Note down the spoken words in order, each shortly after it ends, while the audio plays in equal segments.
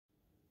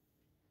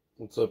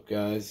What's up,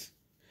 guys?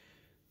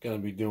 Gonna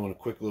be doing a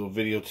quick little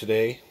video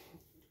today.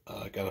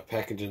 Got a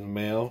package in the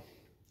mail.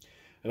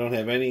 I don't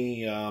have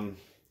any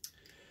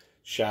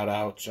shout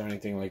outs or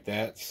anything like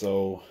that,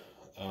 so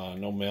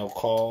no mail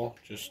call.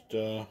 Just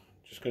gonna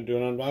do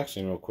an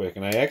unboxing real quick.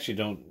 And I actually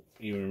don't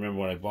even remember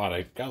what I bought.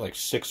 I got like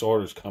 6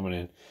 orders coming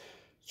in.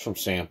 It's from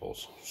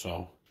samples,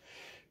 so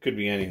could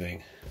be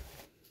anything.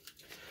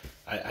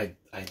 I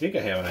think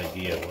I have an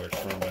idea where it's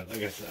from, but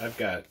like I said, I've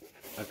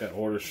got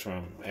orders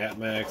from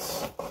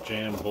Atmax,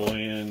 JM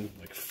Bullion,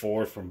 like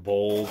 4 from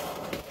Bold.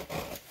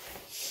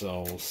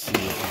 So we'll see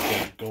what we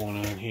got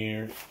going on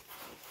here.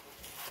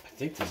 I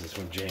think this is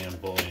from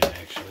JM Bullion,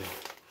 actually.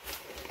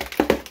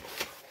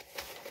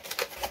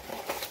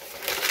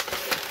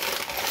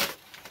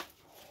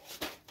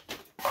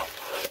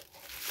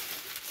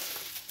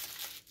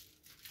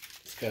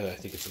 It's got, I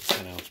think it's a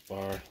 10-ounce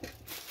bar.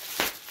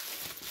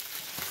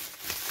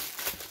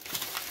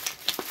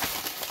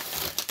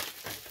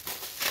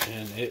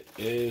 And it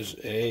is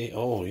a,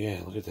 oh yeah,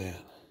 look at that.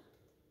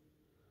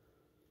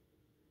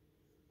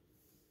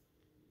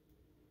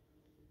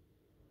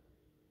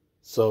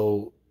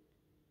 So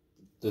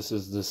this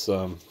is this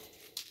oh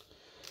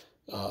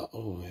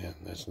man,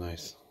 that's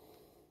nice.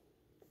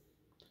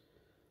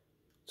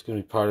 It's gonna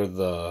be part of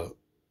the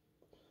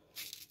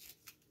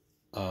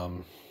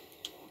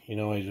you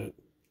know,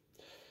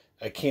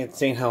 I can't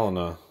St.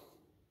 Helena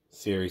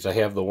series. I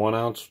have the 1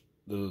 ounce,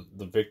 the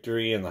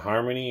Victory and the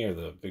Harmony, or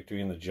the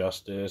Victory and the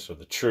Justice, or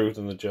the Truth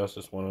and the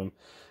Justice, one of them.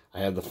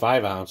 I have the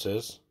 5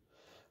 ounces.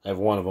 I have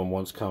one of them,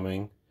 one's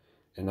coming,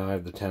 and now I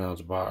have the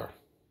 10-ounce bar.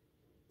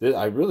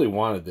 I really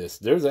wanted this.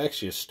 There's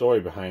actually a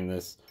story behind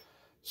this.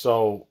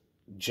 So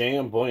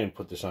JM Bullion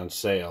put this on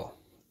sale,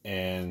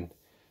 and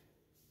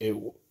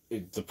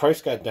the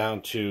price got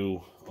down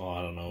to, oh,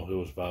 I don't know, it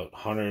was about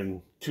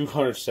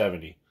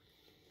 270.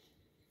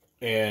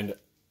 And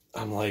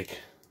I'm like,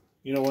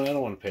 you know what, I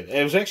don't want to pay that.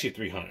 It was actually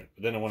 300,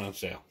 but then it went on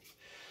sale.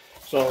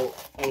 So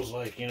I was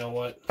like, you know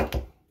what,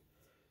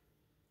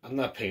 I'm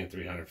not paying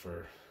 300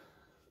 for,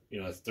 you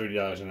know, it's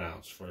 $30 an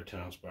ounce for a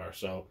 10-ounce bar.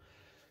 So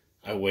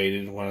I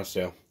waited, went on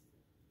sale.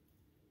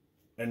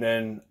 And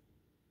then,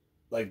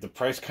 like, the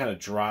price kind of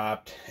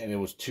dropped, and it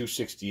was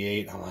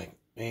 $268. I'm like,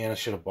 man, I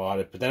should have bought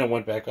it. But then it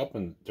went back up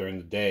during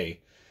the day,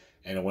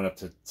 and it went up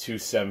to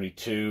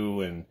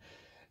 $272. And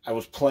I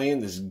was playing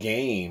this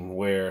game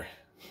where,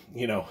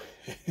 you know,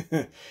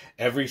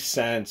 every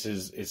cent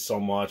is so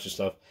much and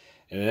stuff,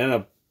 and it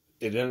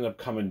ended up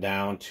coming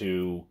down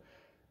to,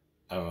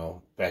 I don't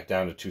know, back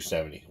down to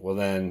 $270. Well,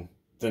 then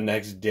the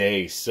next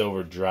day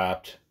silver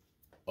dropped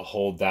a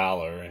whole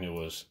 $1, and it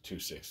was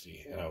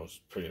 $260, and I was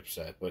pretty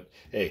upset. But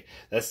hey,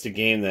 that's the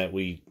game that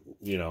we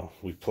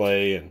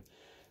play, and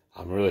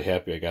I'm really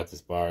happy I got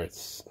this bar.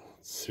 It's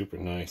super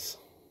nice.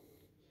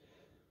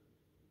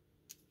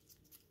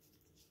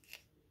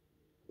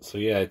 So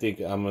yeah, I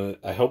think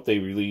I hope they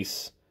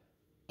release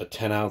a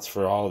 10-ounce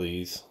for all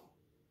these.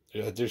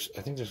 I think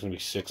there's gonna be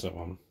 6 of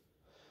them.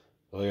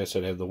 Like I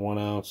said, I have the 1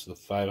 ounce, the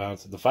 5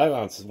 ounce. The 5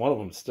 ounce, one of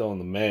them is still in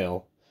the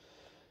mail.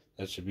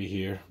 That should be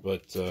here.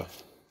 But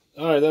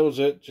all right, that was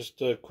it.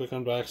 Just a quick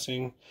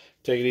unboxing.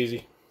 Take it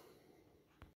easy.